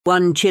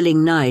One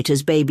chilling night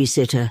as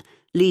babysitter,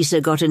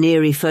 Lisa got an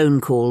eerie phone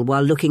call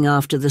while looking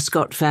after the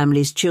Scott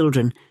family's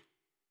children.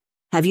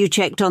 "Have you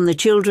checked on the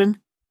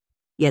children?"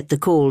 Yet the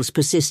calls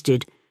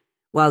persisted,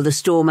 while the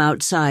storm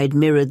outside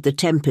mirrored the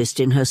tempest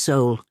in her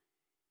soul.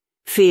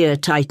 Fear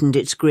tightened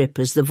its grip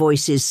as the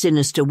voice's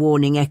sinister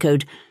warning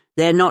echoed,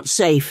 "They're not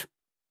safe."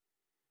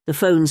 The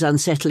phone's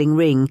unsettling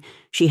ring,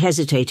 she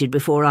hesitated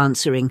before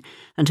answering,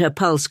 and her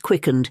pulse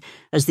quickened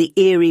as the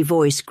eerie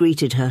voice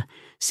greeted her,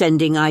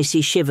 sending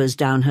icy shivers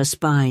down her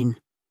spine.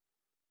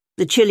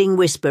 The chilling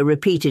whisper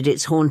repeated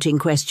its haunting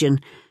question,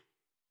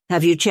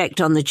 "Have you checked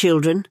on the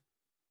children?"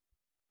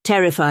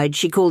 Terrified,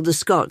 she called the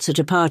Scotts at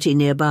a party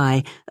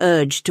nearby,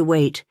 urged to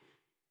wait.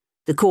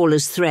 The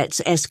caller's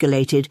threats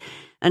escalated,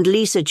 and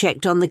Lisa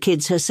checked on the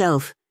kids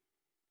herself.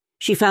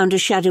 She found a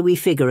shadowy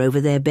figure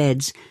over their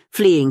beds,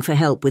 fleeing for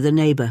help with a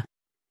neighbor.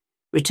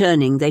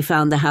 Returning, they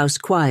found the house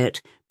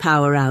quiet,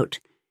 power out.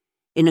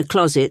 In a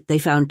closet, they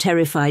found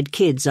terrified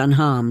kids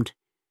unharmed.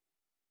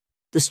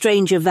 The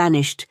stranger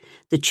vanished.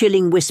 The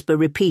chilling whisper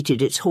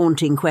repeated its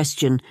haunting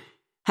question,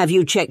 "Have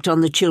you checked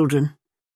on the children?"